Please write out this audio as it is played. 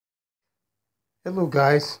Hello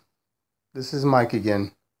guys, this is Mike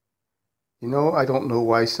again. I don't know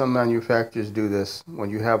why some manufacturers do this. When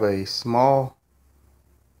you have a small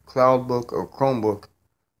cloudbook or chromebook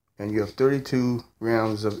and you have 32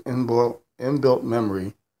 grams of inbuilt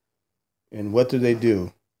memory, and what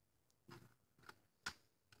do?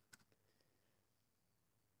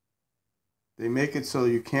 They make it so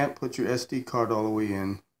you can't put your SD card all the way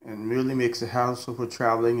in, and really makes it hassle for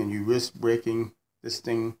traveling, and you risk breaking this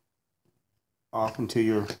thing off into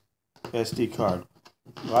your SD card.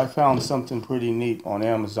 Well, I found something pretty neat on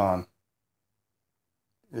Amazon.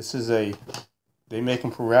 They make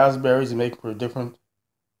them for raspberries, they make them for different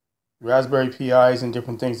Raspberry Pis and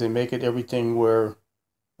different things. They make it everything where,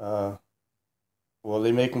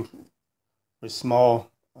 they make them for small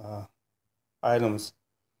items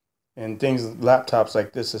and things, laptops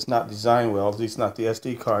like this. It's not designed well, at least not the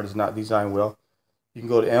SD card is not designed well. You can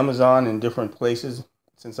go to Amazon and different places.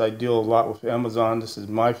 Since I deal a lot with Amazon, this is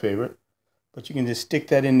my favorite. But you can just stick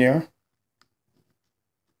that in there,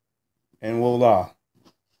 and voila.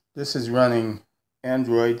 This is running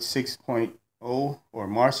Android 6.0 or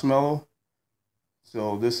Marshmallow.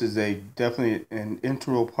 So this is definitely an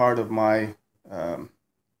integral part of my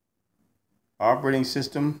operating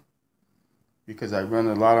system, because I run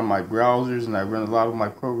a lot of my browsers and I run a lot of my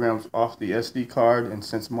programs off the SD card. And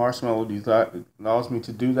since Marshmallow allows me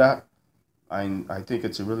to do that, I think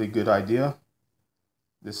it's a really good idea.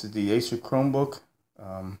 This is the Acer Chromebook.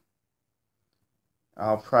 I'll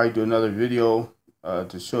probably do another video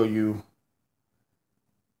to show you.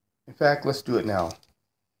 In fact, let's do it now.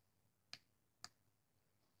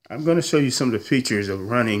 I'm going to show you some of the features of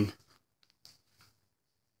running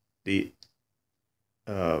the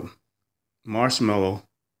Marshmallow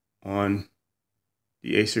on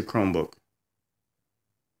the Acer Chromebook.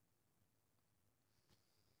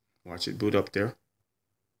 Watch it boot up there.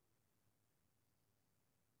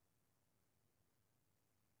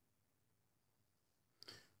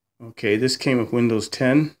 Okay, this came with Windows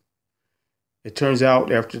 10. It turns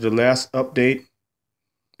out after the last update,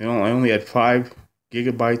 I only had 5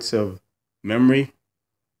 gigabytes of memory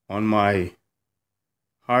on my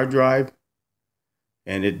hard drive,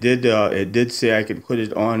 and it did say I could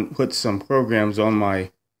put some programs on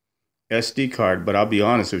my SD card. But I'll be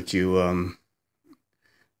honest with you,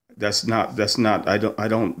 that's not what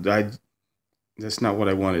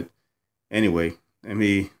I wanted. Anyway, let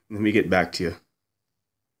me get back to you.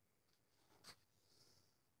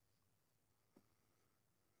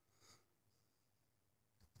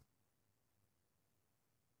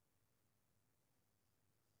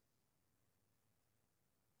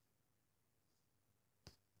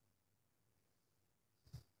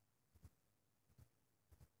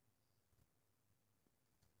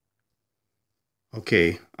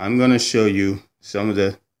 Okay, I'm going to show you some of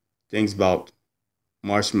the things about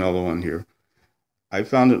Marshmallow on here. I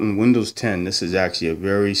found it on Windows 10. This is actually a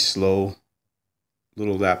very slow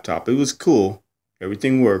little laptop. It was cool.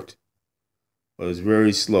 Everything worked, but it was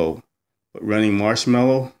very slow. But running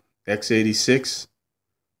Marshmallow x86,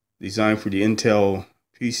 designed for the Intel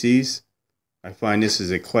PCs, I find this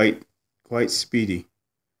is quite speedy.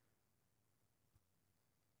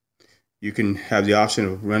 You can have the option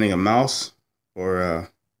of running a mouse or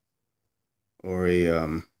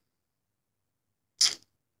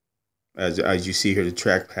as you see here, the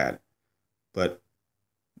trackpad. But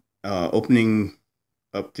opening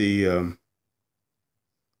up the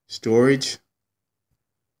storage,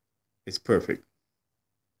 it's perfect.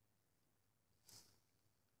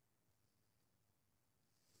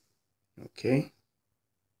 Okay.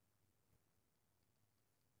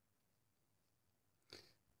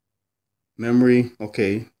 Memory,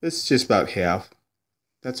 okay, it's just about half.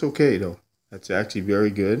 That's okay though. That's actually very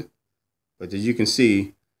good. But as you can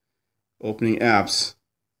see, opening apps,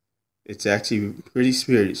 it's actually pretty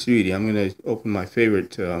speedy. I'm going to open my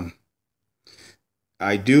favorite.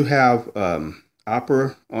 I do have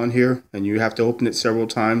Opera on here, and you have to open it several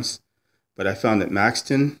times. But I found that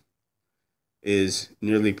Maxton is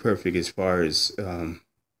nearly perfect as far as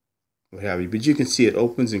what have you. But you can see it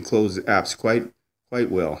opens and closes apps quite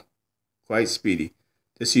well. Quite speedy.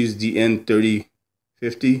 This uses the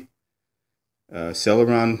N3050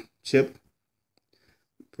 Celeron chip.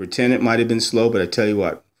 For 10 it might have been slow, but I tell you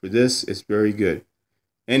what, for this it's very good.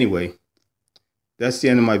 Anyway, that's the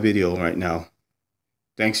end of my video right now.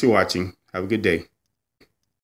 Thanks for watching. Have a good day.